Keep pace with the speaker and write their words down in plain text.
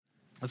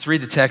Let's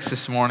read the text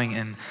this morning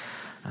and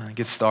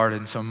get started.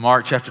 And so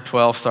Mark chapter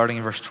 12, starting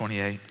in verse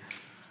 28.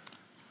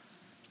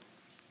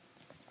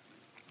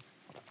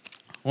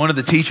 One of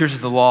the teachers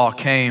of the law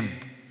came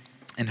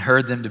and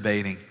heard them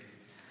debating.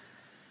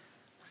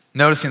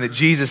 Noticing that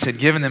Jesus had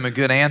given them a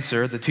good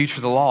answer, the teacher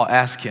of the law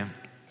asked him,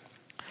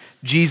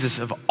 Jesus,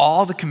 of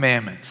all the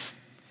commandments,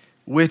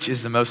 which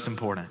is the most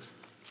important?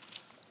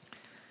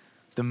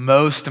 The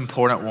most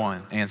important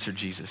one, answered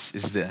Jesus,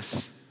 is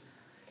this.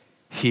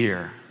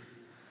 Hear,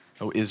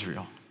 O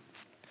Israel,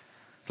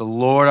 the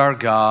Lord our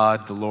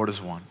God, the Lord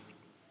is one.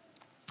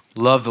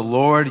 Love the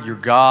Lord your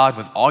God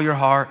with all your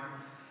heart,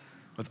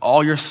 with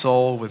all your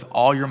soul, with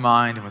all your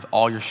mind, and with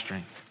all your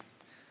strength.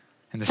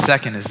 And the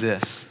second is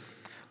this,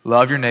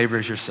 love your neighbor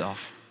as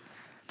yourself.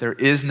 There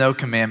is no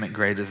commandment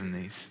greater than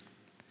these.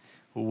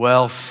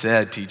 Well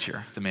said,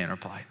 teacher, the man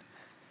replied.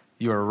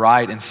 You are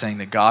right in saying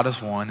that God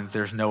is one and that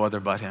there's no other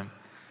but him.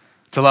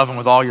 To love him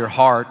with all your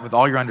heart, with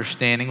all your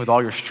understanding, with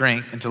all your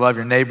strength, and to love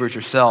your neighbor as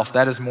yourself,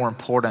 that is more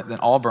important than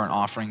all burnt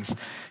offerings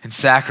and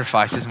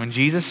sacrifices. When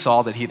Jesus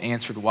saw that he had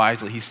answered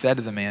wisely, he said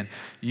to the man,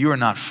 you are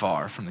not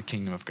far from the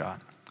kingdom of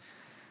God.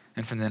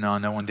 And from then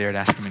on, no one dared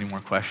ask him any more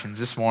questions.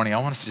 This morning, I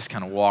want us to just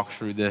kind of walk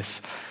through this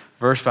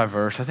verse by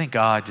verse. I think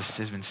God just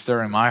has been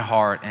stirring my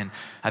heart, and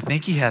I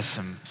think he has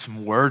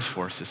some words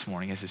for us this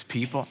morning as his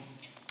people,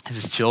 as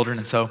his children.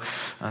 And so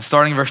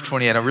starting in verse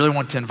 28, I really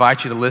want to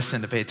invite you to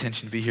listen, to pay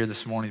attention, to be here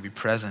this morning, to be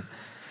present.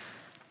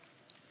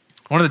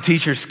 One of the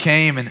teachers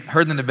came and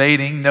heard them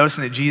debating.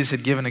 Noticing that Jesus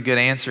had given a good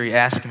answer, he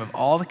asked him, of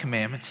all the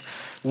commandments,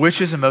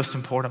 which is the most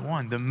important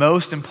one? The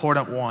most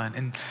important one.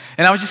 And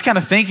I was just kind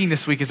of thinking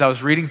this week as I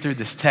was reading through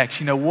this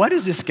text, what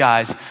is this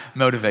guy's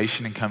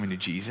motivation in coming to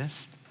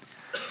Jesus?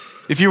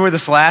 If you were with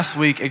us last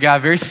week, a guy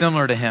very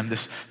similar to him,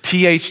 this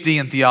PhD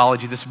in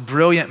theology, this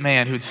brilliant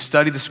man who had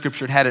studied the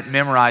scripture and had it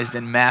memorized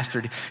and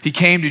mastered, he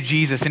came to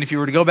Jesus. And if you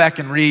were to go back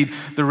and read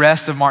the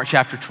rest of Mark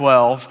chapter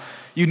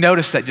 12, you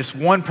notice that just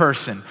one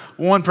person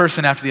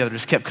after the other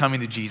just kept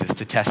coming to Jesus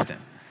to test him.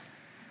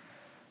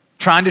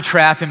 Trying to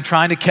trap him,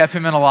 trying to catch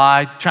him in a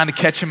lie,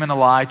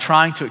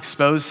 trying to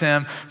expose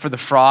him for the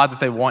fraud that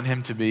they want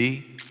him to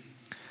be.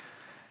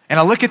 And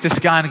I look at this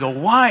guy and I go,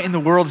 why in the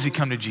world does he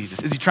come to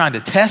Jesus? Is he trying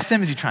to test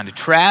him? Is he trying to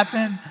trap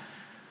him?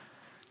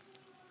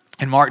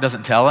 And Mark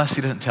doesn't tell us.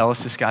 He doesn't tell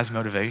us this guy's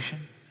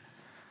motivation.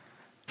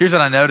 Here's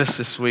what I noticed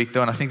this week,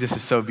 though, and I think this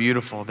is so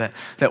beautiful,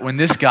 that when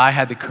this guy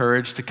had the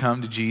courage to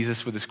come to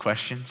Jesus with his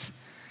questions,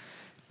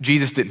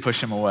 Jesus didn't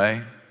push him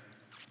away.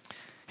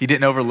 He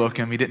didn't overlook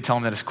him. He didn't tell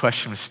him that his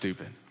question was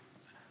stupid.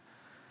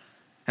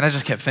 And I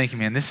just kept thinking,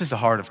 man, this is the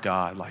heart of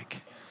God.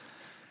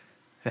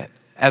 That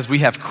as we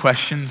have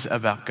questions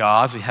about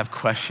God, we have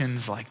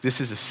questions like this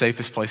is the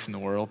safest place in the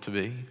world to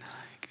be.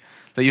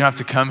 That you don't have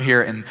to come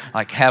here and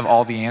have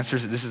all the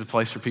answers. That this is a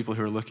place for people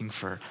who are looking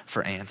for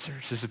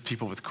answers. This is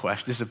people with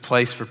questions. This is a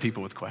place for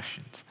people with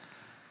questions.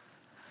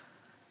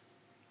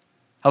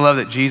 I love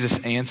that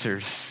Jesus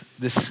answers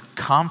this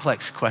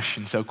complex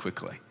question so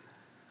quickly.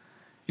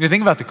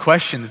 Think about the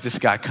question that this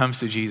guy comes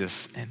to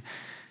Jesus and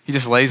he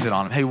just lays it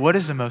on him. Hey, what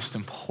is the most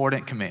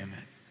important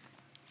commandment?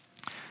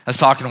 I was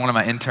talking to one of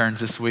my interns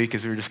this week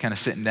as we were just kind of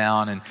sitting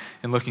down and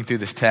looking through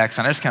this text,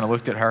 and I just kind of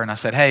looked at her and I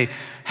said, hey,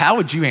 how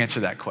would you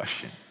answer that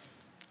question?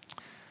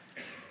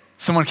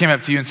 Someone came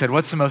up to you and said,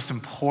 what's the most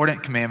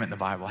important commandment in the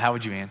Bible? How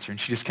would you answer? And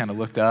she just kind of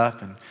looked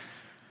up and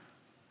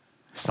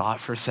thought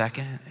for a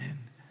second, and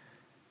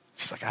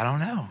she's like, I don't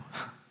know.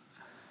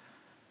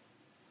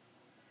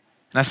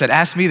 And I said,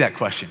 ask me that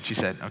question. She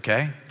said,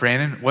 okay,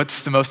 Brandon,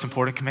 what's the most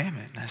important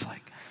commandment? And I was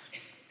like,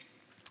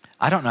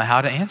 I don't know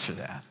how to answer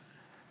that.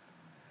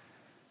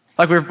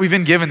 We've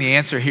been given the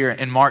answer here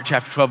in Mark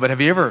chapter 12, but have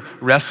you ever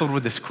wrestled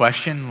with this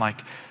question?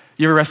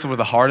 You ever wrestled with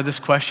the heart of this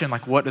question?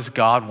 What does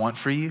God want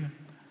for you?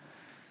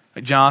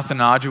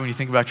 Jonathan and Audrey, when you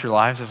think about your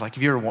lives, it's have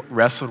you ever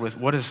wrestled with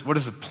what is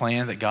the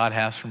plan that God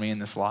has for me in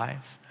this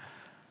life?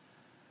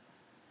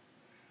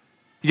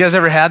 You guys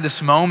ever had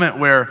this moment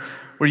where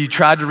you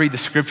tried to read the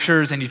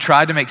scriptures and you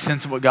tried to make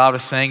sense of what God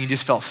was saying, you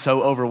just felt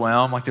so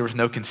overwhelmed, like there was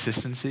no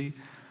consistency?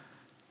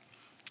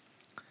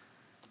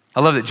 I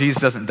love that Jesus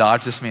doesn't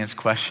dodge this man's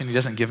question. He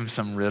doesn't give him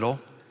some riddle.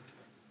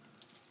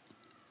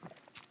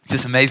 It's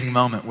this amazing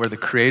moment where the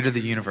creator of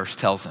the universe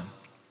tells him,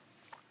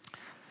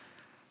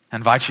 I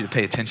invite you to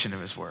pay attention to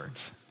his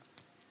words.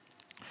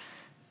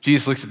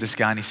 Jesus looks at this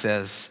guy and he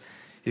says,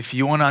 if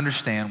you want to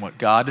understand what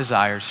God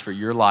desires for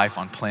your life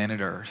on planet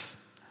Earth,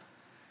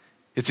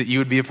 it's that you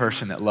would be a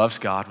person that loves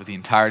God with the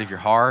entirety of your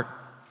heart,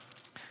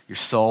 your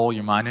soul,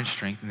 your mind, and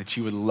strength, and that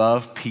you would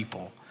love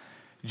people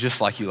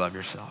just like you love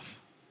yourself.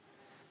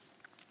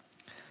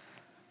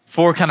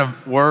 Four kind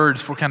of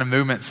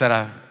movements that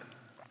I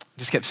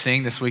just kept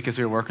seeing this week as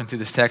we were working through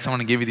this text. I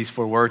want to give you these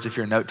 4 words if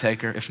you're a note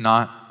taker. If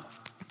not,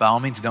 by all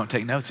means, don't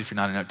take notes if you're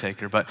not a note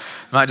taker. But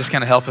it might just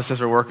kind of help us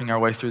as we're working our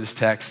way through this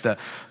text. The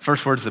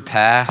first word is the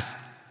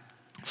path.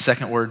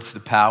 Second word is the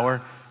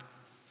power.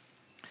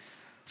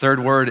 Third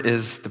word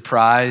is the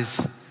prize.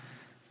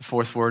 The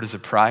fourth word is the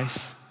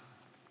price.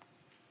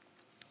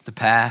 The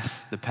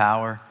path, the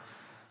power,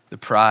 the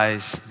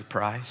prize, the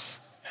price.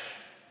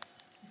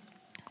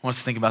 want us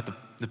to think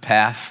about the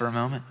path for a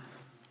moment.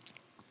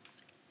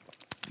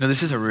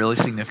 This is a really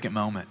significant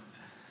moment.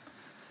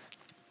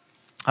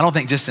 I don't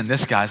think just in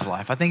this guy's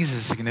life. I think it's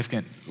a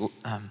significant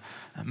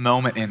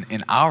moment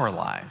in our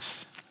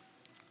lives.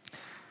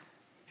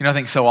 I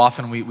think so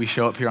often we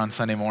show up here on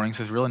Sunday mornings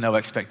with really no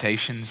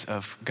expectations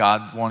of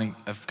God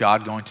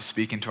going to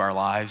speak into our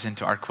lives,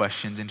 into our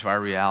questions, into our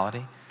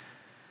reality.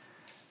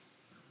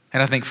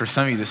 And I think for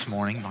some of you this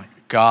morning,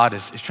 God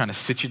is trying to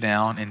sit you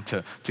down and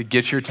to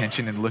get your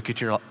attention and look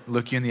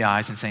you in the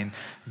eyes and saying,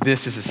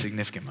 this is a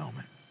significant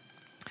moment.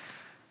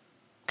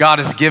 God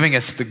is giving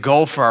us the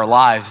goal for our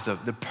lives,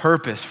 the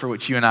purpose for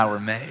which you and I were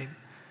made.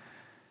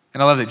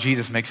 And I love that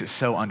Jesus makes it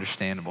so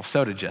understandable,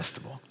 so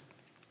digestible.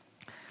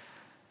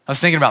 I was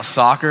thinking about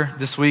soccer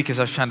this week as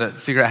I was trying to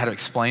figure out how to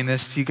explain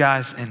this to you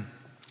guys. And,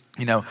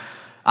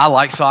 I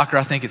like soccer.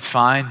 I think it's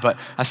fine. But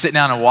I sit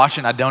down and watch it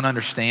and I don't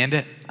understand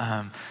it.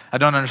 I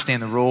don't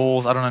understand the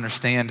rules. I don't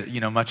understand,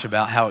 much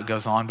about how it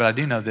goes on. But I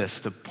do know this.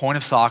 The point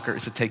of soccer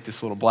is to take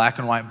this little black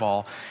and white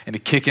ball and to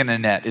kick in a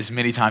net as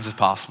many times as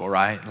possible,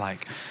 right?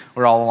 Like,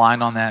 we're all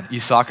aligned on that. You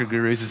soccer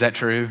gurus, is that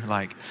true?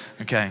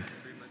 Okay.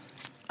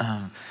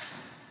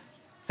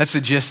 That's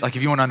the gist.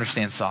 If you want to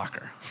understand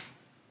soccer,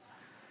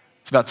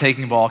 it's about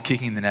taking the ball,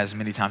 kicking the net as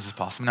many times as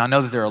possible. Now, I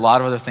know that there are a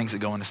lot of other things that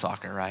go into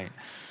soccer, right?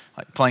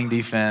 Like playing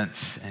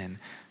defense and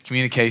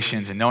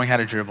communications and knowing how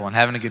to dribble and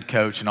having a good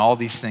coach, and all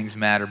these things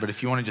matter. But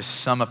if you want to just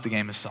sum up the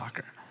game of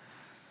soccer,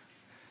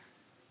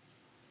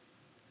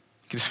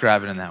 you can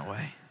describe it in that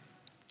way.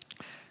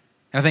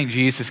 And I think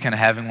Jesus is kind of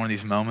having one of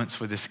these moments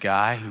with this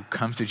guy who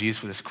comes to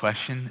Jesus with this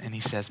question, and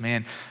he says,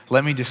 man,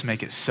 let me just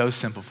make it so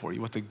simple for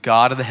you. What the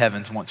God of the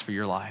heavens wants for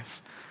your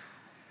life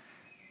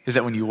is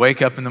that when you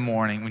wake up in the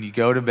morning, when you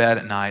go to bed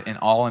at night, and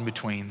all in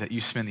between, that you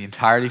spend the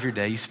entirety of your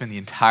day, you spend the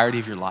entirety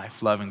of your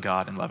life loving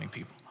God and loving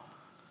people.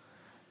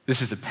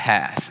 This is a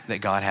path that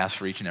God has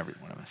for each and every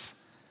one of us.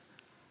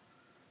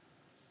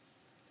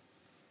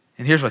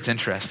 And here's what's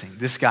interesting.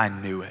 This guy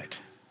knew it.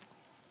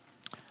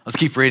 Let's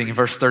keep reading in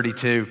verse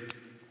 32.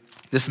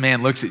 This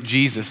man looks at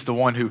Jesus, the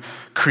one who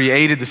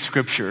created the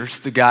scriptures,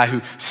 the guy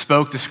who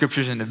spoke the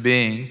scriptures into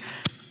being.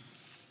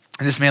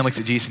 And this man looks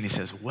at Jesus and he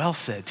says, well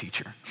said,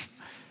 teacher.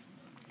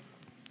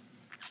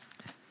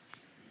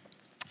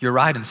 You're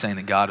right in saying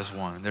that God is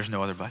one and there's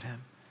no other but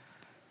him.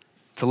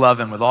 To love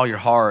him with all your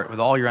heart, with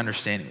all your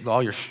understanding, with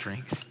all your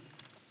strength.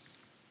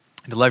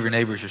 And to love your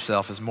neighbor as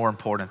yourself is more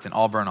important than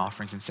all burnt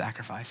offerings and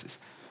sacrifices.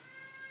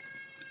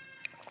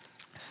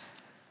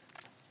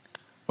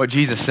 What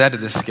Jesus said to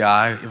this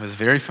guy, it was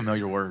very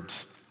familiar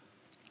words.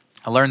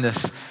 I learned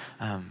this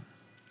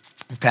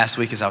past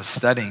week as I was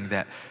studying,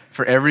 that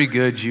for every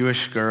good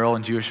Jewish girl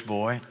and Jewish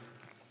boy,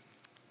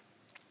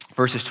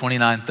 verses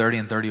 29, 30,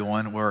 and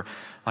 31 were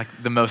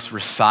the most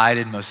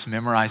recited, most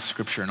memorized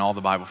scripture in all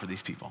the Bible for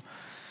these people.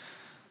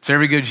 So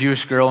every good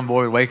Jewish girl and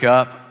boy would wake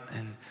up,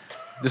 and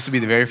this would be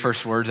the very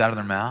first words out of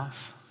their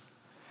mouths.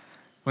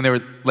 When they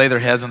would lay their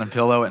heads on their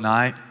pillow at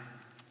night,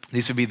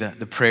 these would be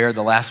the prayer,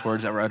 the last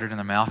words that were uttered in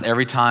their mouth.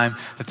 Every time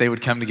that they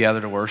would come together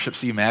to worship.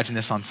 So you imagine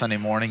this on Sunday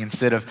morning.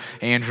 Instead of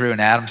Andrew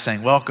and Adam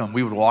saying, welcome,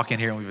 we would walk in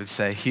here and we would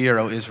say, hear,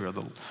 O Israel,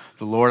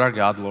 the Lord our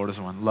God, the Lord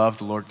is one. Love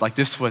the Lord.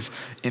 This was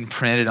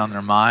imprinted on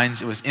their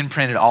minds. It was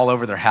imprinted all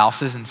over their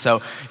houses. And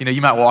so,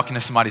 you might walk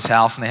into somebody's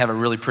house and they have a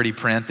really pretty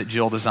print that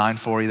Jill designed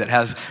for you that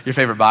has your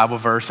favorite Bible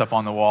verse up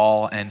on the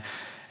wall. And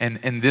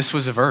this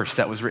was a verse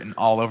that was written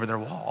all over their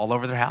wall, all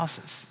over their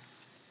houses.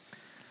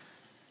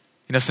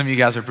 Some of you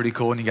guys are pretty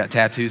cool and you got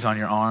tattoos on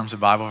your arms of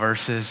Bible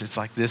verses. It's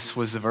this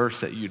was the verse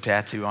that you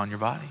tattoo on your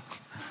body.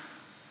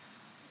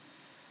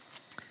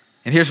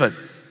 And here's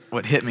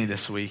what hit me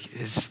this week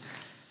is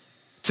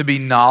to be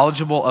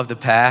knowledgeable of the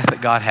path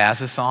that God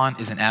has us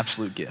on is an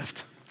absolute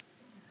gift.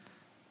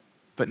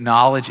 But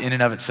knowledge in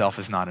and of itself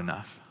is not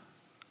enough.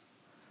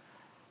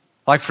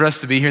 For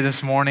us to be here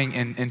this morning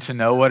and to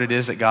know what it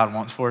is that God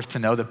wants for us, to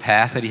know the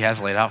path that he has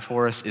laid out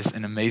for us is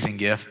an amazing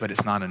gift, but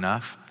it's not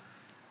enough.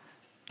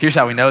 Here's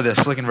how we know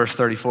this. Look in verse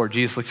 34.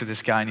 Jesus looks at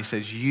this guy and he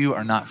says, you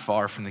are not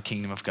far from the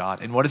kingdom of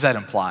God. And what does that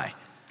imply?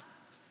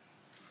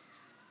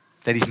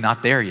 That he's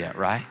not there yet,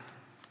 right?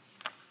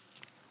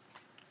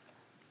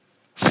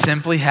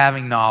 Simply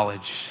having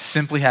knowledge,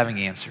 simply having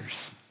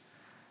answers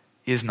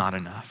is not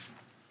enough.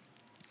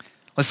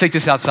 Let's take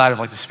this outside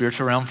of the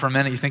spiritual realm for a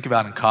minute. You think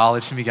about in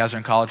college. Some of you guys are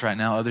in college right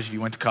now. Others of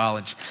you went to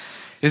college.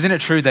 Isn't it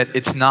true that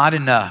it's not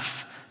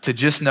enough to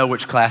just know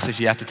which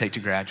classes you have to take to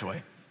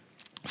graduate?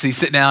 So you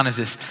sit down as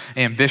this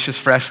ambitious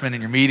freshman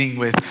and you're meeting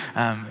with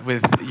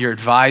your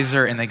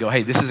advisor and they go,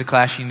 hey, this is a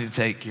class you need to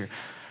take your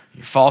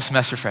fall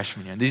semester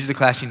freshman year. And these are the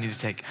classes you need to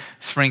take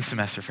spring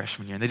semester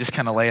freshman year. And they just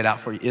kind of lay it out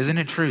for you. Isn't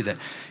it true that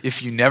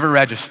if you never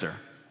register,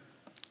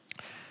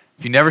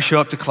 if you never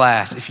show up to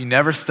class, if you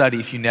never study,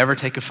 if you never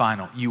take a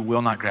final, you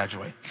will not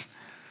graduate?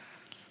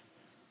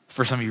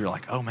 For some of you, you're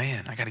like, oh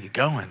man, I got to get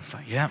going. It's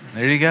yeah,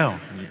 there you go.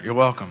 You're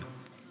welcome.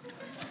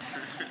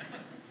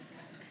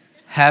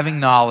 Having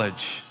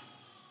knowledge,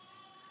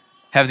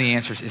 having the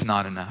answers is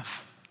not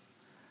enough.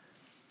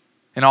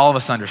 And all of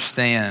us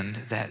understand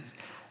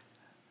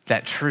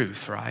that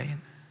truth, right?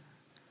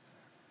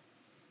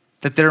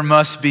 that there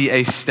must be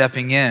a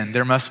stepping in.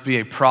 There must be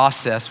a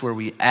process where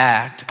we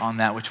act on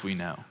that which we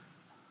know.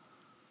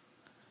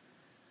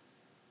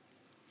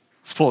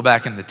 Let's pull it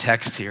back into the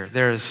text here.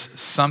 There is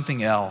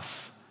something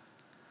else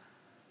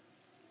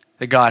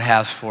that God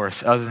has for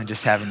us other than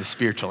just having the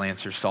spiritual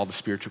answers to all the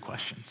spiritual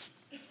questions.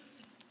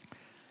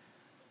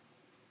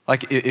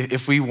 Like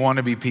if we want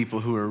to be people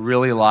who are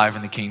really alive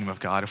in the kingdom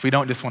of God, if we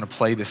don't just want to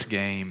play this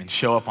game and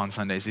show up on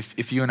Sundays,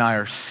 if you and I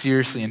are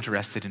seriously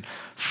interested in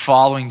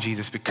following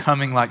Jesus,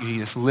 becoming like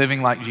Jesus,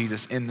 living like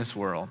Jesus in this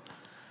world,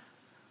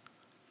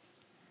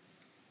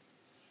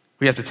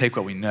 we have to take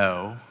what we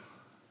know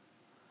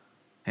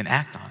and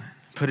act on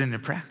it, put it into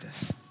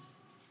practice.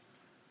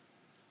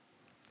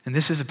 And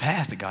this is a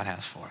path that God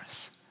has for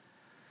us.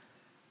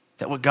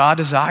 That what God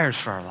desires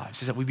for our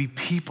lives is that we be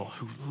people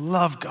who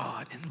love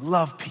God and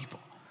love people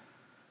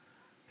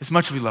as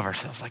much as we love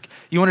ourselves. Like,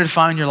 you want to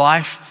define your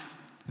life?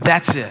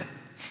 That's it.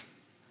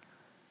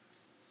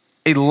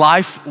 A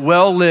life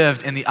well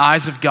lived in the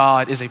eyes of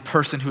God is a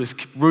person who is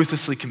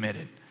ruthlessly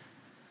committed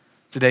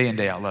to day in,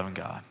 day out loving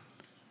God,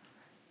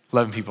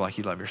 loving people like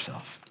you love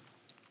yourself.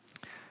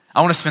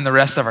 I want to spend the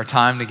rest of our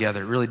time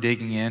together really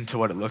digging into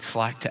what it looks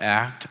like to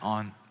act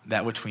on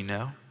that which we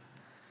know.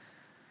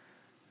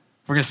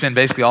 We're going to spend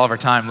basically all of our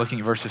time looking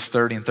at verses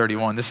 30 and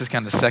 31. This is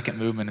kind of the second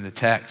movement in the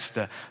text,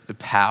 the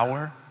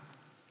power.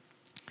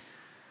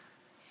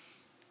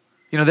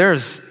 You know, there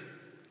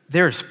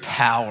is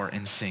power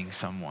in seeing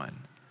someone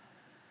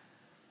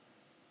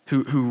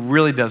who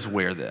really does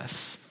wear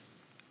this,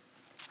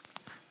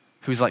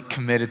 who's like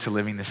committed to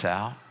living this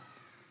out.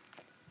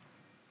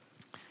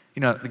 You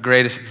know, the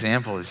greatest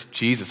example is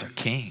Jesus, our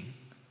King.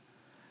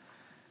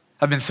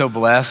 I've been so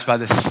blessed by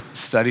this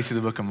study through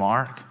the book of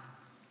Mark.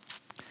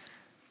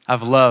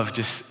 I've loved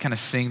just kind of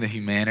seeing the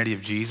humanity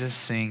of Jesus,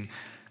 seeing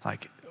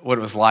like what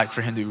it was like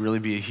for him to really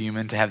be a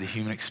human, to have the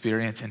human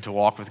experience and to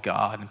walk with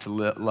God and to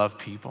love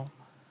people.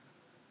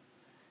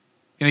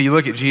 You know, you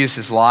look at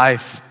Jesus'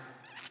 life,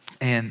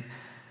 and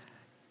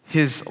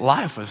his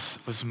life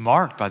was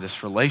marked by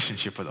this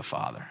relationship with the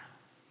Father.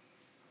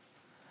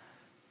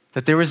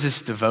 That there was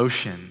this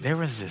devotion, there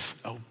was this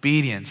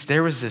obedience,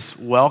 there was this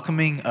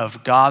welcoming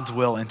of God's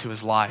will into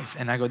his life.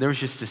 And I go, there was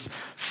just this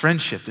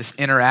friendship, this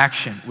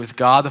interaction with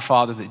God the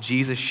Father that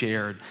Jesus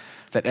shared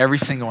that every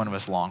single one of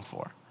us long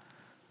for.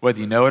 Whether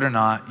you know it or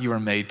not, you are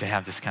made to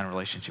have this kind of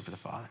relationship with the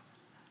Father.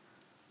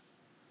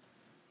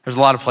 There's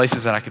a lot of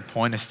places that I could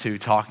point us to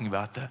talking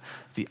about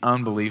the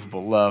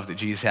unbelievable love that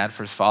Jesus had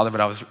for his Father,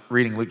 but I was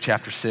reading Luke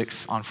chapter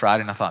 6 on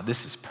Friday and I thought,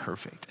 this is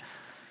perfect.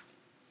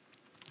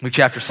 Luke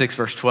chapter 6,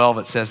 verse 12,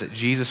 it says that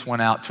Jesus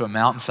went out to a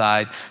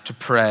mountainside to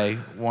pray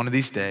one of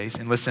these days,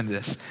 and listen to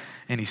this,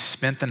 and he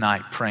spent the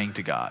night praying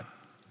to God.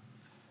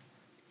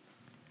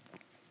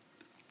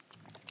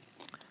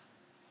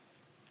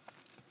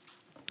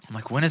 I'm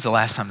like, when is the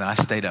last time that I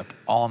stayed up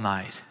all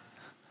night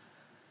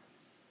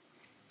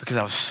because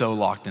I was so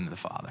locked into the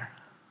Father?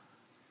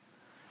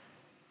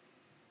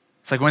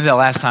 It's like, when's that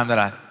last time that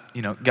I,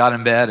 got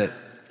in bed at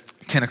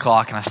 10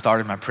 o'clock and I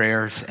started my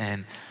prayers,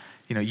 and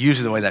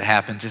usually the way that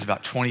happens is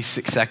about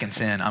 26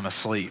 seconds in, I'm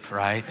asleep,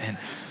 right? And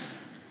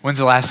when's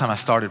the last time I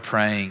started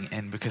praying,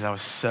 and because I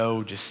was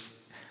so just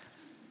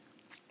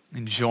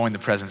enjoying the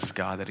presence of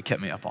God that it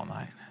kept me up all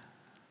night?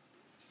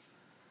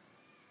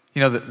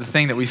 You know, the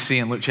thing that we see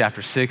in Luke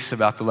chapter 6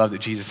 about the love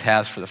that Jesus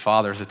has for the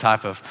Father is the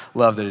type of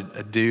love that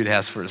a dude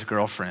has for his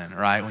girlfriend,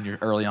 right? When you're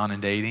early on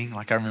in dating.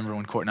 Like, I remember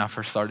when Courtney and I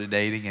first started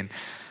dating, and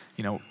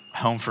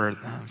home for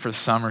the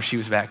summer, she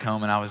was back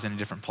home and I was in a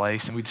different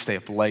place, and we'd stay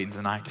up late into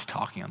the night just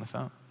talking on the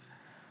phone.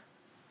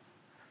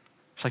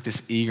 It's like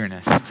this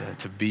eagerness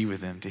to be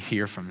with them, to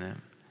hear from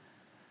them.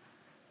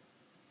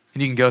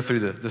 And you can go through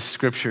the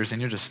scriptures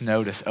and you'll just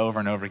notice over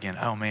and over again,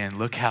 oh man,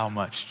 look how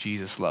much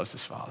Jesus loves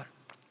his Father.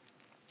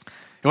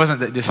 It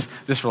wasn't that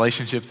just this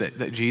relationship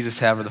that Jesus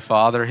had with the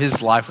Father.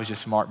 His life was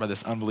just marked by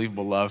this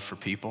unbelievable love for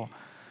people.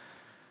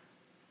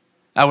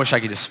 I wish I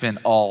could just spend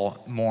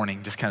all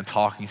morning just kind of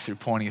talking us through,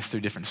 pointing us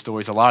through different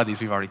stories. A lot of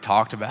these we've already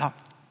talked about.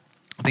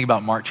 Think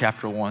about Mark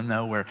chapter 1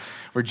 though, where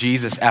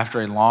Jesus, after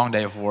a long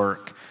day of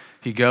work,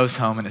 he goes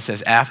home, and it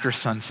says after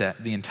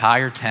sunset, the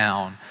entire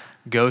town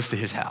goes to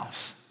his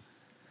house.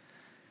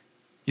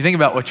 You think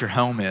about what your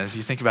home is,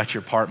 you think about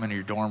your apartment or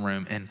your dorm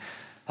room, and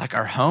like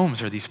our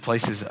homes are these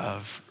places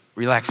of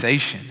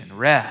relaxation and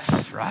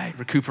rest, right?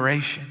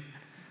 Recuperation.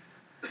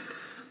 Can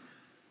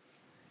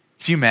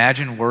you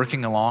imagine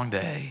working a long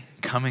day,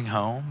 coming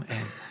home,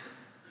 and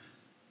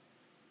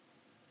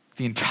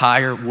the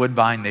entire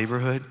Woodbine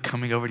neighborhood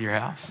coming over to your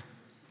house?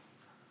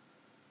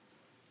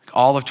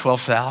 All of 12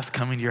 South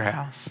coming to your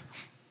house?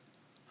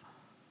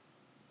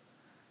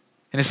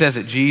 And it says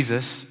that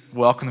Jesus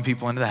welcomed the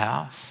people into the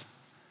house,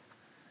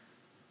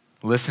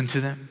 listened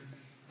to them,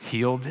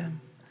 healed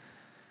them.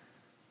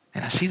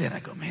 And I see that and I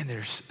go, man,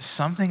 there's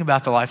something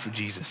about the life of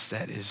Jesus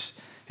that is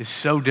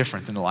so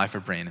different than the life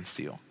of Brandon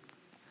Steele.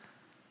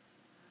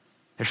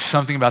 There's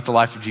something about the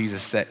life of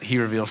Jesus that he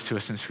reveals to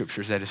us in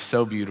scriptures that is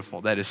so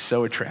beautiful, that is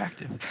so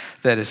attractive,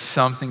 that is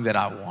something that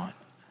I want.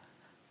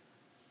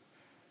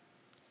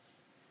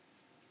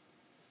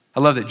 I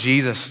love that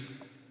Jesus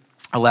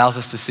allows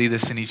us to see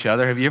this in each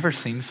other. Have you ever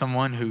seen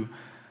someone who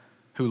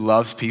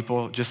loves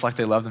people just like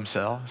they love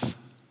themselves?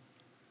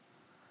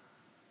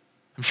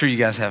 I'm sure you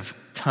guys have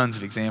tons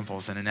of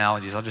examples and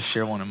analogies. I'll just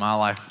share one in my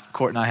life.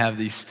 Court and I have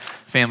these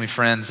family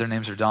friends. Their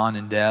names are Don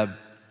and Deb.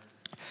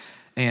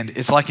 And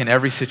it's like in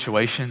every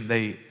situation,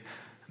 they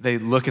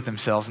look at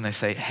themselves and they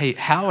say, hey,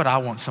 how would I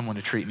want someone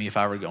to treat me if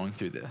I were going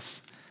through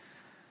this?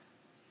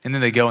 And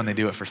then they go and they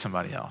do it for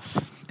somebody else.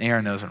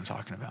 Aaron knows what I'm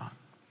talking about.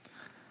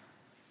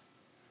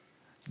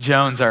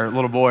 Jones, our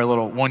little boy, a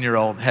little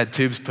 1-year-old, had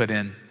tubes put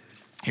in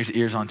his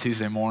ears on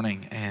Tuesday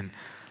morning. And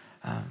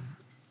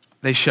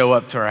they show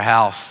up to our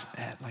house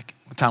at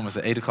what time was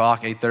it, 8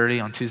 o'clock,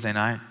 8:30 on Tuesday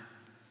night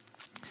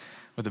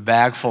with a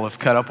bag full of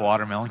cut up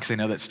watermelon because they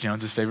know that's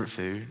Jones's favorite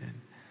food.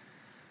 And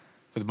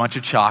with a bunch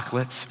of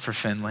chocolates for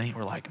Finley.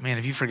 We're like, man,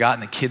 have you forgotten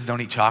that kids don't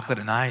eat chocolate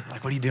at night?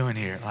 What are you doing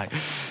here?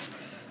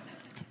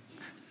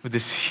 With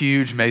this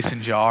huge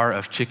mason jar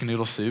of chicken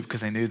noodle soup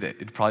because they knew that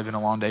it'd probably been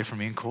a long day for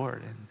me in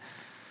court.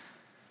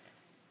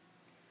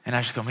 And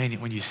I just go, man,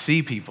 when you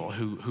see people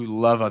who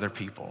love other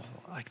people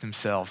like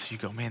themselves, you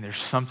go, man, there's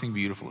something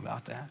beautiful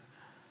about that.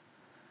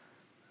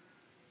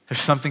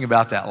 There's something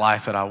about that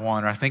life that I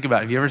want. Or I think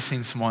about, have you ever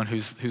seen someone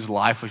whose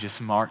life was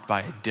just marked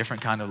by a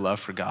different kind of love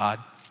for God?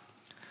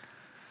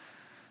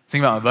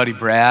 Think about my buddy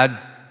Brad.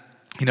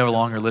 He no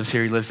longer lives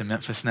here. He lives in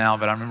Memphis now.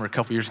 But I remember a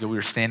couple years ago, we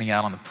were standing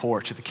out on the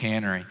porch at the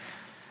cannery.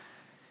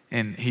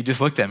 And he just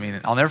looked at me,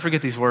 and I'll never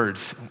forget these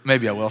words.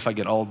 Maybe I will if I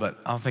get old, but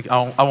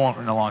I won't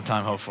in a long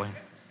time, hopefully.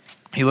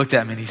 He looked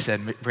at me and he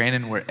said,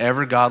 Brandon,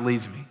 wherever God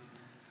leads me,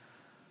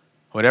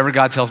 whatever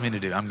God tells me to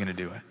do, I'm going to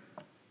do it.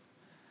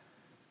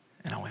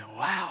 And I went,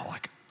 wow,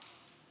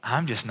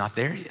 I'm just not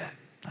there yet.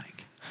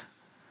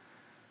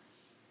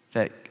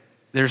 That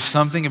there's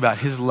something about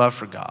his love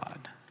for God.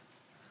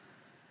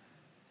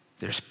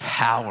 There's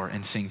power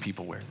in seeing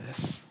people wear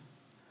this.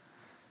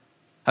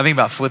 I think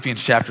about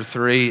Philippians chapter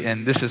 3,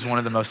 and this is one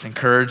of the most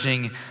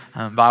encouraging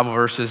Bible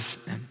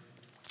verses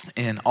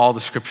in all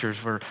the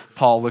scriptures, where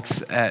Paul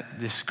looks at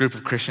this group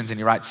of Christians and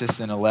he writes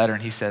this in a letter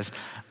and he says,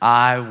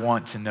 I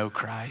want to know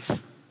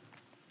Christ.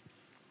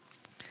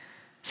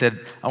 He said,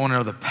 I want to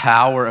know the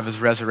power of his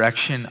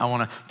resurrection. I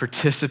want to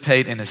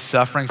participate in his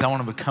sufferings. I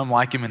want to become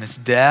like him in his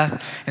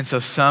death. And so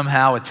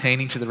somehow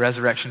attaining to the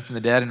resurrection from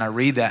the dead. And I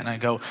read that and I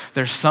go,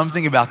 there's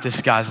something about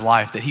this guy's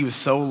life that he was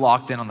so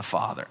locked in on the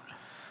Father,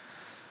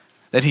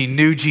 that he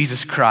knew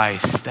Jesus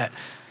Christ, that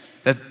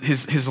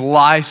his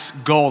life's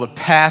goal, the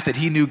path that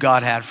he knew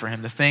God had for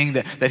him, the thing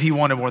that he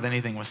wanted more than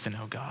anything was to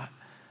know God.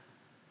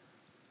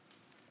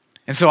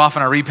 And so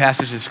often I read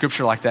passages of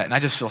scripture like that and I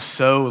just feel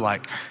so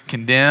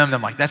condemned.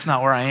 I'm like, that's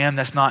not where I am.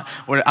 That's not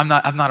where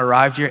I've not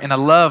arrived here. And I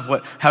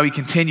love how he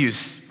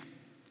continues.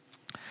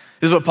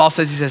 This is what Paul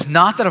says. He says,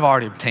 not that I've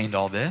already obtained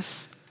all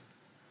this.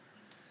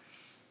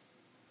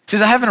 He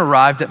says, I haven't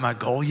arrived at my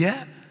goal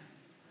yet.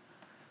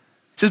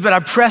 He says, but I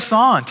press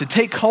on to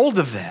take hold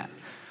of that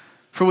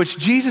for which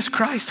Jesus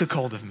Christ took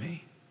hold of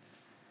me.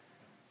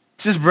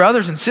 He says,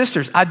 brothers and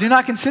sisters, I do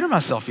not consider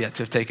myself yet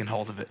to have taken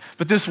hold of it.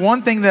 But this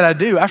one thing that I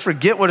do, I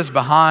forget what is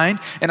behind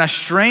and I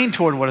strain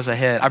toward what is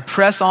ahead. I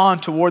press on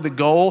toward the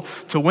goal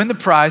to win the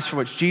prize for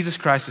which Jesus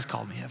Christ has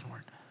called me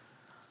heavenward.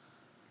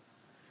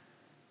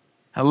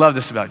 I love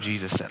this about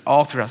Jesus, that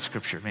all throughout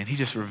scripture, man, he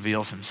just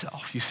reveals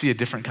himself. You see a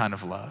different kind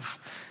of love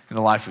in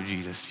the life of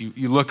Jesus.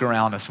 You look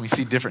around us and we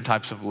see different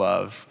types of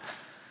love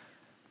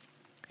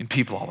in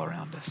people all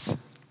around us.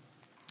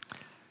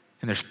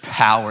 And there's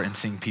power in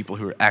seeing people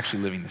who are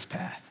actually living this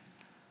path.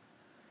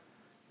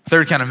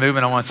 Third kind of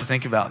movement I want us to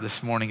think about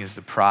this morning is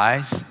the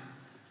prize.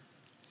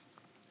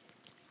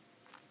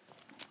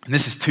 And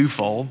this is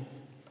twofold.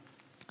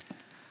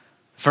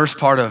 First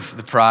part of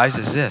the prize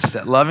is this,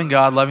 that loving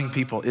God, loving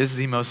people is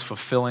the most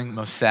fulfilling,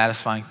 most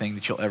satisfying thing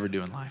that you'll ever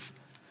do in life.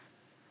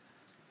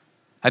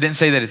 I didn't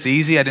say that it's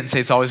easy. I didn't say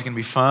it's always going to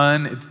be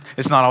fun.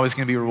 It's not always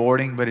going to be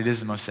rewarding, but it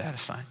is the most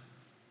satisfying.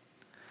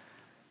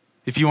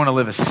 If you want to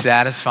live a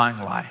satisfying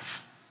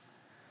life,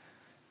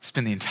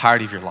 spend the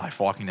entirety of your life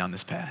walking down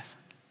this path.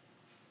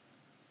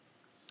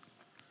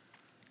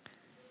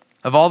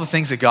 Of all the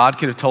things that God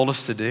could have told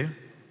us to do,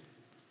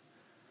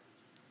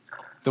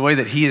 the way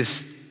that he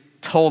has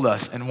told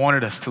us and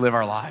wanted us to live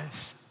our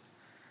lives,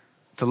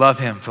 to love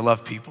him, to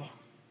love people,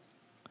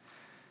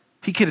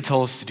 he could have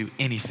told us to do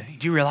anything.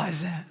 Do you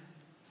realize that?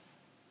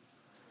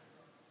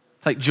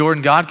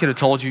 Jordan, God could have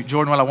told you,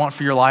 Jordan, what I want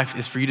for your life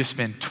is for you to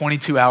spend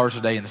 22 hours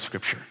a day in the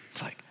scripture.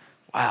 It's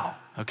wow,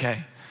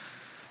 okay.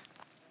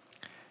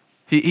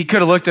 He could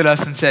have looked at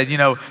us and said,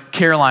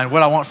 Caroline,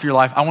 what I want for your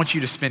life, I want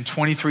you to spend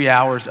 23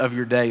 hours of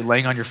your day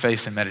laying on your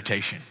face in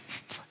meditation.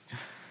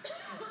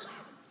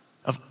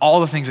 Of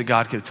all the things that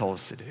God could have told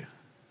us to do. He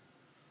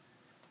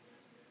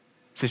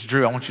says,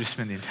 Drew, I want you to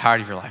spend the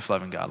entirety of your life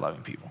loving God,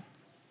 loving people.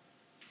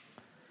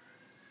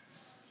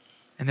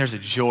 And there's a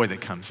joy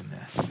that comes in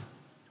this.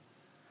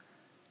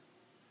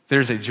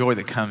 There's a joy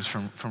that comes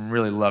from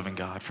really loving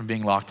God, from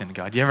being locked into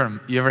God. You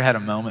ever had a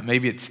moment,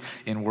 maybe it's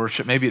in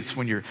worship, maybe it's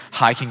when you're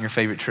hiking your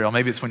favorite trail,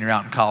 maybe it's when you're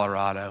out in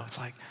Colorado. It's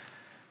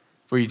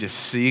where you just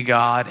see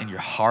God and your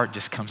heart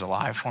just comes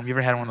alive for him? You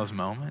ever had one of those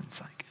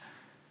moments? Like,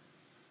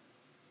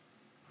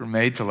 we're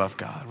made to love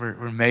God.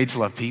 We're made to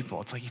love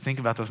people. It's like you think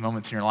about those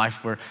moments in your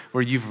life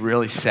where you've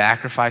really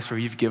sacrificed, where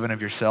you've given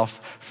of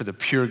yourself for the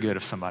pure good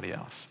of somebody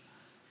else.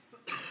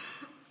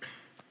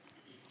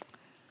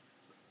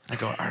 I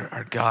go,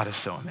 our God is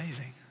so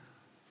amazing.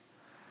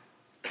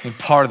 And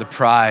part of the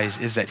prize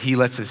is that he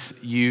lets us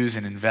use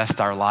and invest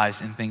our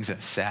lives in things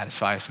that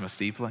satisfy us most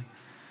deeply.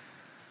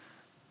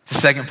 The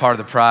second part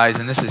of the prize,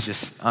 and this is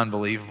just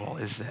unbelievable,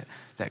 is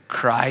that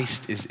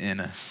Christ is in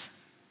us.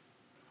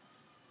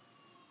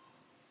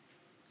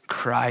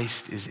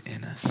 Christ is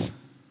in us.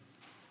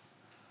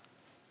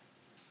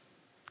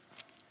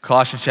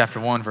 Colossians chapter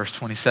 1, verse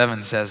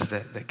 27 says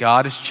that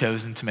God has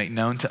chosen to make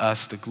known to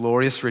us the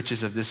glorious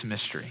riches of this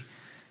mystery.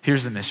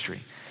 Here's the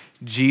mystery.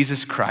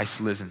 Jesus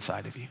Christ lives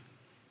inside of you.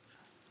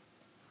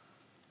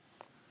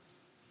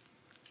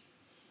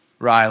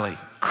 Riley,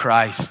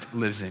 Christ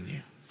lives in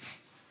you.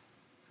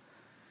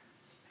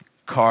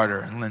 Carter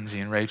and Lindsay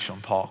and Rachel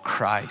and Paul,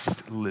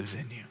 Christ lives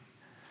in you.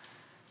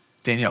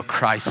 Danielle,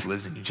 Christ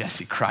lives in you.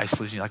 Jesse, Christ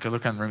lives in you. Like I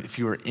look around the room, if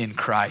you are in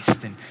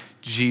Christ, then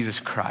Jesus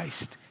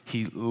Christ,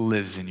 he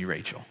lives in you,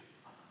 Rachel.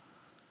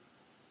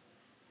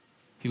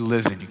 He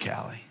lives in you,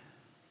 Callie.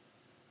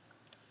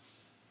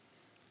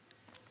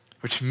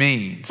 Which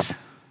means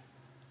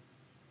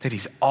that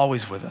he's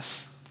always with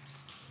us.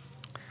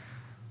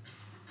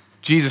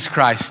 Jesus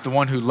Christ, the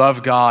one who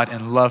loved God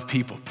and loved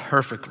people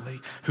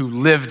perfectly, who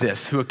lived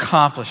this, who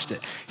accomplished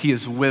it, he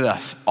is with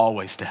us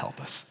always to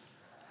help us.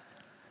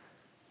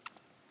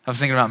 I was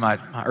thinking about my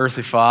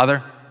earthly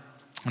father.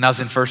 When I was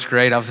in first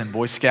grade, I was in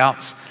Boy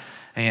Scouts,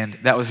 and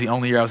that was the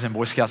only year I was in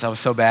Boy Scouts. I was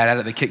so bad at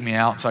it, they kicked me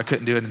out, so I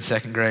couldn't do it in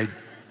second grade.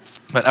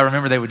 But I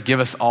remember they would give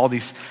us all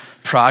these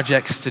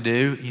projects to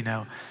do,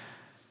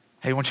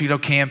 Hey, I want you to go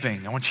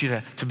camping. I want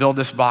you to build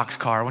this box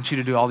car. I want you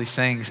to do all these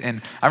things.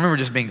 And I remember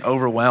just being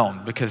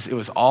overwhelmed because it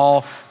was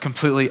all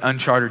completely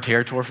uncharted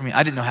territory for me.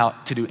 I didn't know how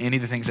to do any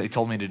of the things they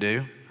told me to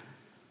do.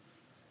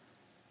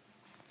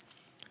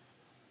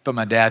 But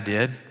my dad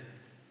did.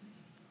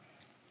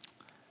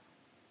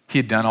 He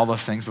had done all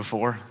those things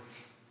before.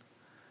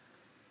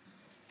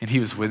 And he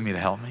was with me to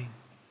help me.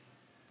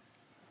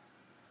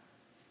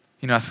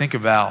 I think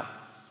about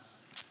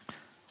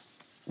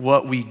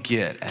what we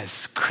get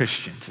as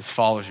Christians, as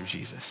followers of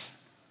Jesus.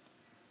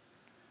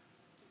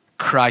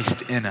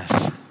 Christ in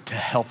us to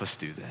help us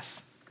do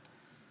this.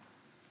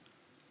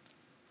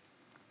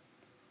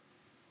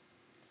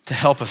 To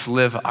help us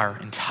live our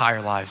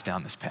entire lives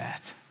down this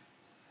path.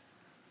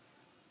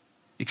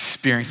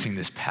 Experiencing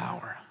this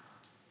power.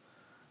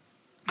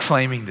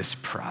 Claiming this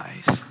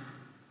prize.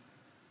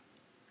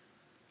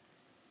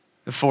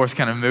 The fourth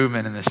kind of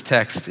movement in this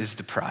text is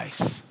the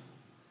price.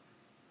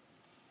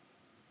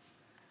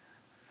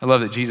 I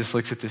love that Jesus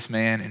looks at this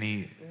man and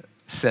he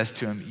says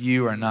to him,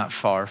 you are not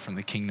far from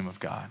the kingdom of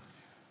God.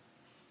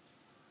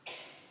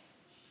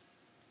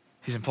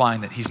 He's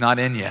implying that he's not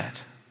in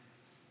yet,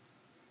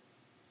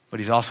 but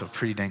he's also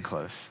pretty dang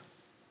close.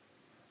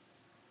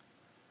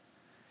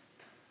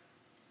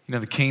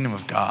 The kingdom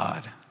of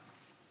God,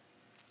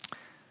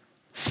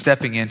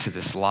 stepping into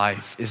this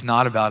life is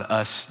not about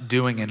us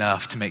doing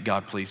enough to make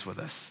God pleased with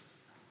us.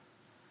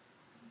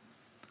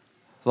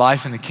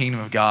 Life in the kingdom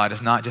of God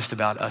is not just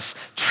about us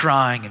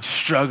trying and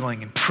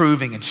struggling and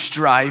proving and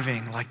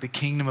striving. Like the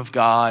kingdom of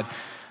God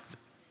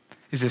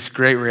is this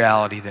great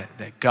reality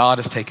that God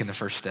has taken the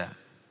first step.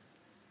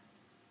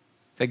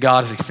 That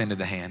God has extended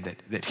the hand,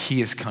 that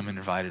he has come and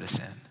invited us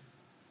in.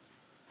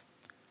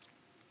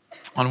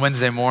 On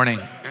Wednesday morning,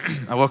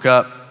 I woke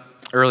up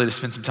early to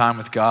spend some time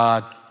with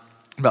God.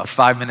 About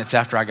 5 minutes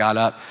after I got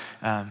up,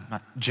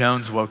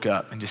 Jones woke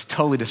up and just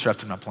totally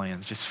disrupted my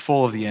plans, just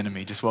full of the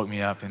enemy, just woke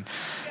me up.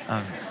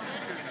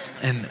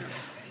 And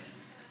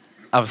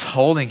I was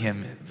holding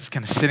him, just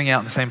kind of sitting out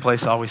in the same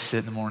place I always sit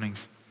in the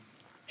mornings.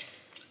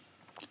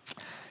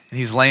 And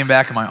he was laying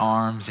back in my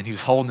arms, and he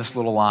was holding this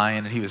little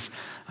lion, and he was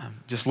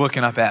just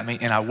looking up at me.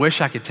 And I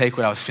wish I could take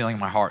what I was feeling in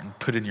my heart and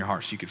put it in your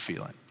heart so you could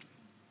feel it.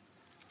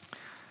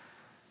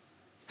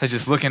 I was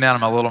just looking down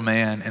at my little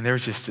man, and there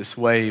was just this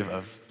wave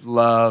of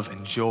love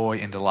and joy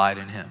and delight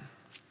in him.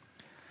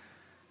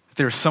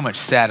 There was so much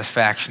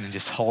satisfaction in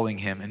just holding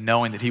him and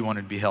knowing that he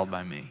wanted to be held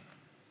by me.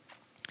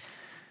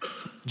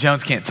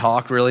 Jones can't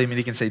talk really.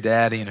 He can say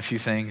daddy and a few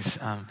things.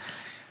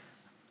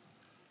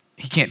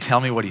 He can't tell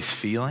me what he's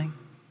feeling,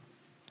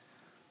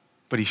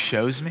 but he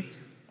shows me.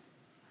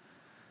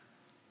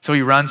 So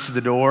he runs to the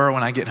door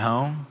when I get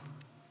home.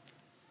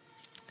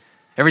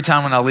 Every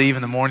time when I leave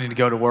in the morning to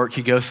go to work,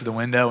 he goes to the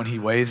window and he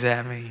waves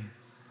at me.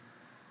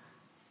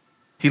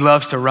 He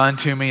loves to run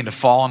to me and to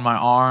fall in my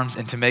arms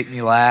and to make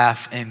me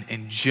laugh,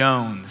 and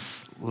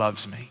Jones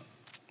loves me.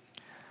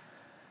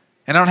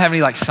 And I don't have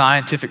any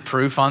scientific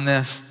proof on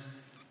this.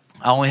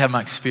 I only have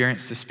my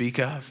experience to speak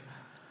of.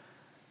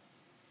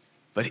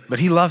 But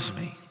he loves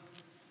me.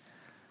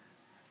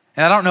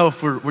 And I don't know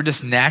if we're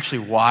just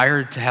naturally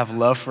wired to have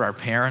love for our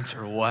parents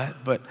or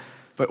what, but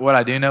But what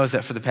I do know is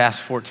that for the past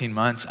 14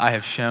 months, I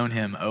have shown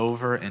him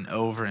over and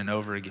over and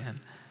over again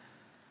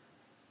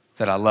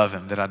that I love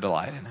him, that I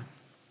delight in him.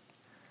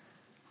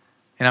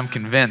 And I'm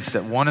convinced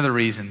that one of the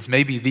reasons,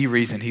 maybe the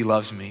reason he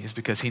loves me, is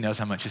because he knows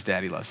how much his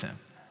daddy loves him.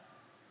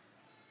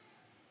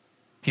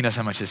 He knows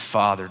how much his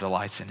father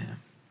delights in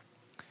him.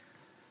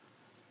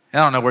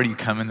 And I don't know where you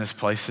come in this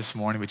place this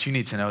morning, but you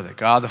need to know that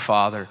God the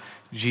Father,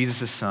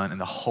 Jesus the Son,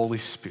 and the Holy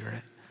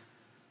Spirit,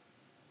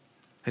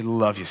 they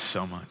love you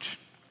so much.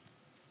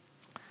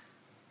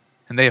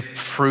 And they have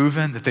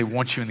proven that they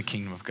want you in the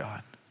kingdom of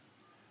God.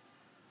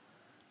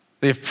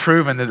 They have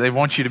proven that they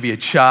want you to be a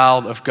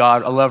child of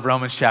God. I love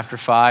Romans chapter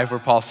 5 where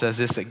Paul says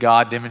this, that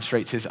God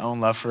demonstrates his own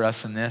love for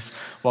us in this.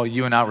 While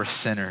you and I were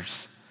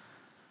sinners,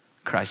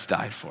 Christ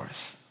died for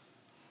us.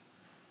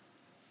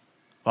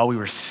 While we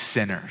were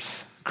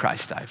sinners,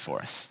 Christ died for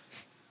us.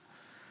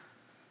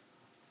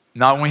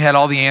 Not when we had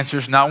all the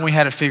answers, not when we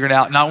had it figured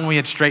out, not when we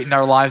had straightened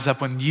our lives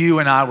up, when you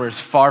and I were as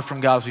far from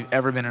God as we've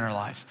ever been in our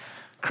lives.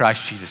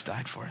 Christ Jesus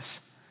died for us.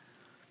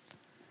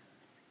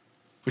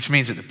 Which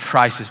means that the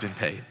price has been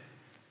paid.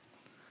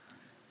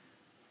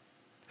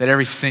 That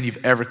every sin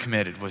you've ever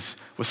committed was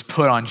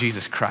put on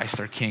Jesus Christ,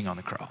 our King, on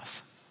the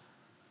cross.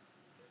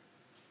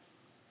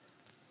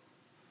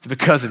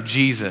 Because of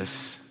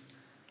Jesus,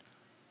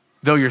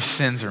 though your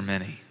sins are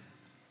many,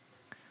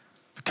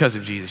 because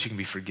of Jesus, you can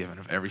be forgiven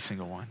of every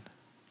single one.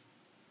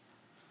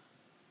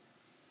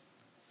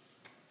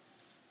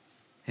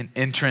 An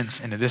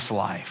entrance into this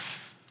life,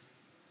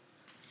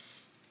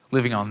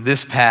 living on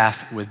this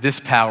path with this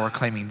power,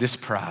 claiming this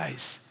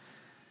prize,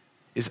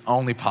 is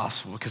only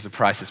possible because the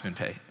price has been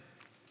paid.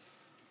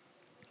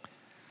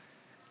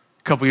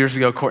 A couple years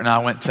ago, Court and I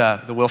went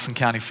to the Wilson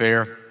County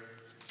Fair,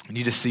 and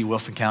you just see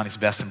Wilson County's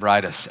best and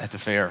brightest at the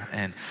fair.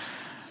 And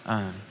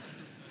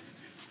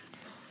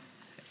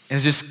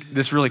it's just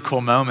this really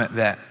cool moment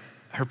that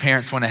her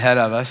parents went ahead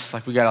of us.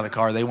 Like we got out of the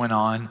car, they went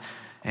on,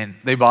 and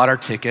they bought our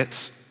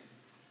tickets.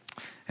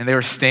 And they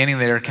were standing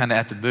there kind of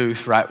at the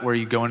booth, right where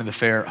you go into the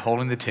fair,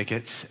 holding the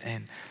tickets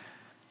and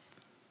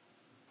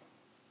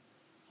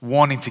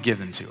wanting to give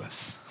them to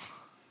us.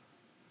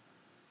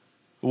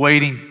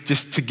 Waiting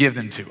just to give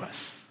them to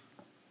us.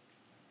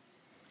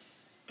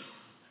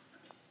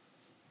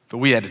 But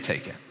we had to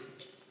take it.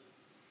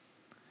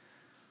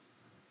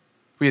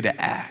 We had to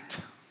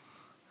act.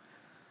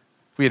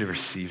 We had to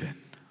receive it.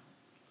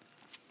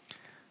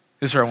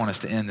 This is where I want us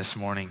to end this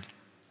morning.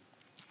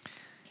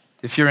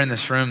 If you're in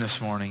this room this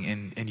morning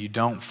and you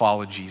don't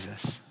follow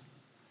Jesus,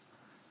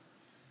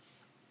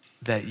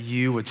 that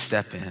you would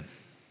step in.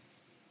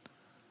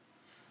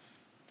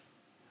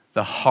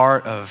 The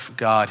heart of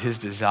God, his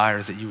desire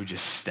is that you would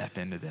just step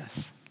into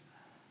this.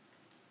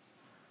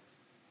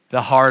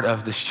 The heart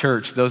of this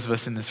church, those of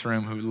us in this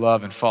room who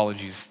love and follow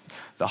Jesus,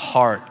 the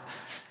heart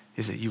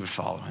is that you would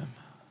follow him.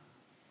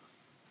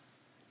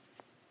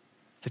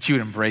 That you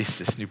would embrace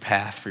this new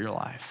path for your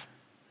life.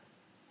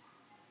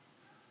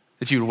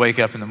 That you would wake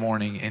up in the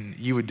morning and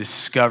you would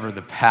discover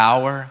the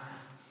power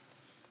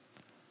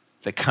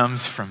that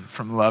comes from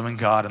loving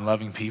God and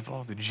loving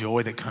people, the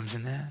joy that comes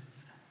in that.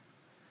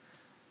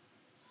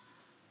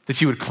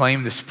 That you would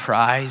claim this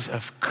prize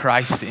of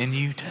Christ in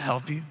you to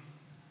help you.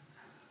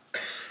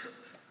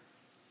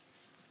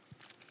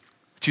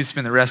 That you would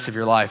spend the rest of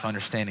your life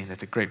understanding that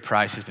the great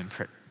price has been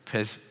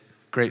paid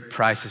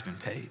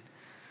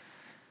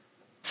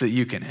so that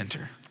you can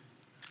enter.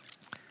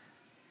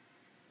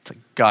 It's like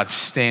God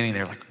standing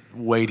there like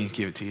waiting to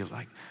give it to you,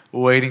 like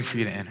waiting for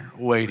you to enter,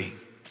 waiting.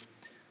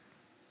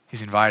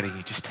 He's inviting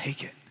you, just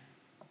take it.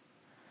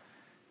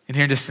 And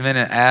here in just a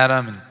minute,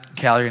 Adam and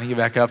Callie are going to get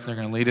back up and they're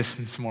going to lead us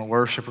in some more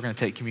worship. We're going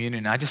to take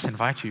communion. And I just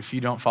invite you, if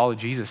you don't follow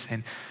Jesus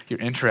and you're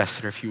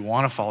interested, or if you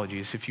want to follow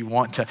Jesus, if you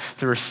want to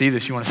receive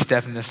this, you want to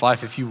step in this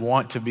life, if you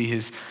want to be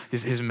his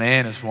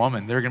man, his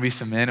woman, there are going to be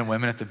some men and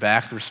women at the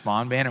back of the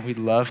Respond Band, and we'd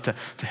love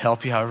to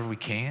help you however we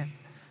can.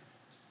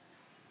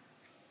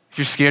 If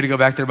you're scared to go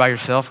back there by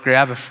yourself,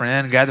 grab a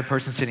friend, grab the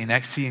person sitting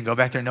next to you and go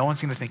back there. No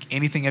one's going to think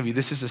anything of you.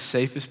 This is the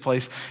safest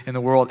place in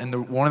the world.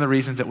 And one of the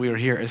reasons that we are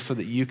here is so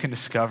that you can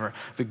discover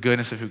the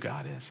goodness of who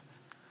God is.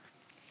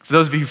 For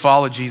those of you who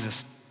follow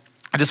Jesus,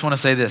 I just want to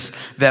say this,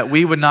 that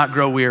we would not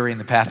grow weary in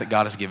the path that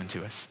God has given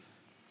to us.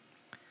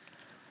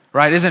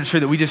 Right? Isn't it true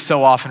that we just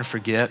so often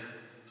forget?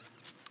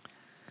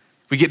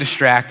 We get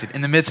distracted. In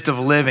the midst of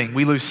living,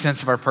 we lose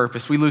sense of our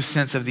purpose. We lose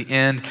sense of the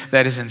end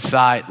that is in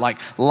sight. Like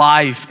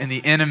life and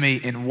the enemy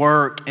and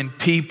work and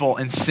people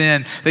and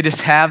sin, they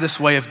just have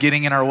this way of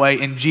getting in our way.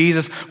 And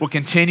Jesus will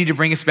continue to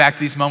bring us back to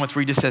these moments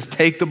where he just says,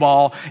 take the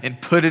ball and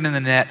put it in the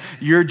net.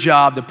 Your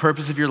job, the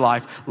purpose of your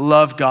life,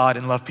 love God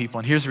and love people.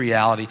 And here's the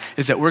reality,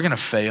 is that we're going to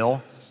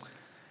fail.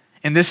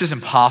 And this is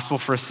impossible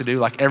for us to do.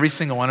 Like every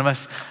single one of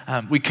us,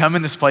 we come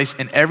in this place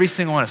and every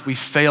single one of us, we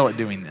fail at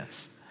doing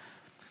this.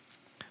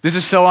 This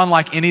is so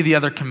unlike any of the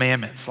other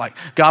commandments. Like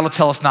God will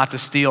tell us not to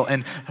steal,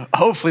 and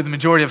hopefully the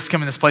majority of us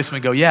come in this place and we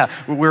go, yeah,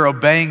 we're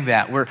obeying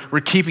that, we're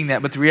keeping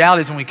that. But the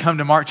reality is when we come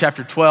to Mark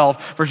chapter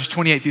 12, verses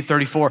 28 through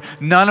 34,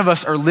 none of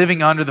us are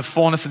living under the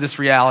fullness of this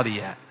reality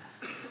yet.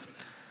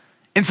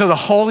 And so the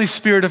Holy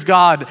Spirit of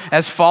God,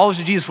 as followers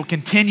of Jesus, will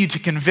continue to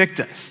convict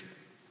us.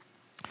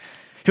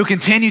 He'll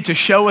continue to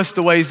show us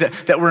the ways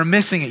that we're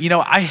missing it.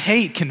 I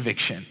hate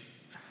conviction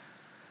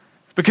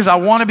because I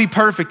want to be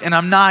perfect and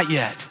I'm not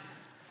yet.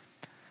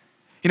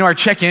 Our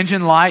check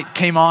engine light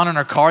came on in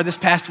our car this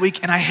past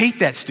week and I hate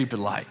that stupid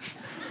light.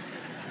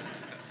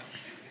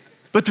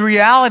 But the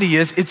reality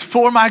is it's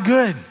for my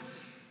good.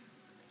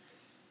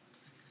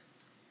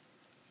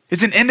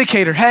 It's an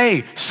indicator,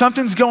 hey,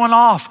 something's going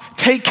off.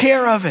 Take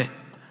care of it.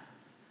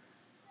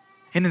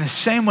 And in the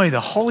same way, the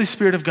Holy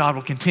Spirit of God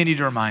will continue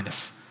to remind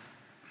us.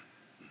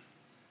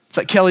 It's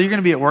like, Kelly, you're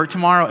gonna be at work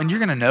tomorrow and you're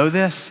gonna know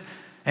this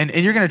and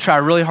you're gonna try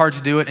really hard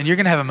to do it and you're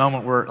gonna have a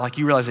moment where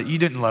you realize that you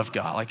didn't love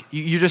God. Like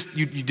you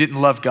didn't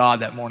love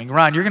God that morning.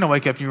 Ryan, you're gonna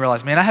wake up and you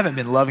realize, man, I haven't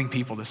been loving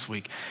people this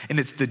week. And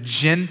it's the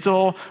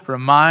gentle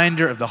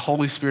reminder of the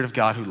Holy Spirit of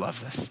God who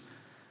loves us,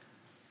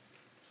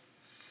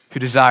 who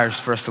desires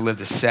for us to live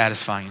this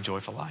satisfying and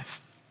joyful life.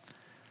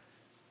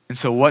 And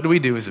so what do we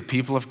do as a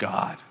people of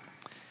God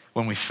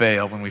when we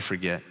fail, when we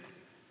forget?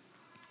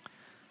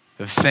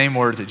 The same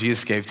words that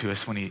Jesus gave to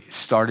us when he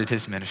started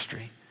his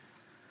ministry.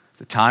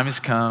 The time has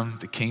come,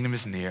 the kingdom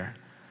is near,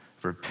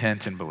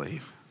 repent and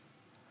believe.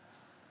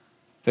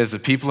 That as a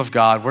people of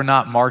God, we're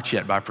not marked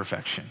yet by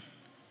perfection.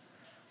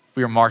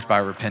 We are marked by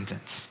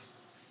repentance.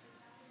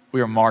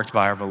 We are marked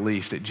by our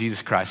belief that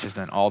Jesus Christ has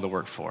done all the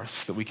work for us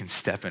so that we can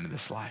step into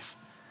this life.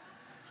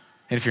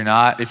 And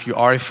if you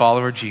are a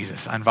follower of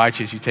Jesus, I invite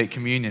you as you take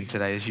communion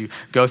today, as you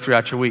go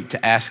throughout your week,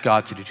 to ask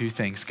God to do two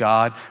things.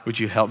 God, would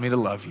you help me to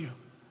love you?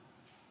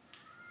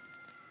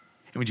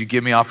 And would you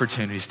give me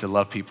opportunities to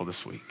love people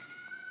this week?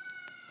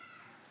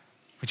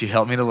 Would you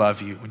help me to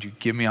love you? Would you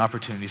give me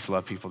opportunities to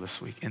love people this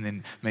week? And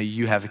then may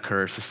you have the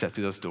courage to step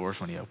through those doors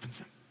when he opens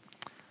them.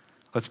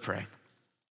 Let's pray.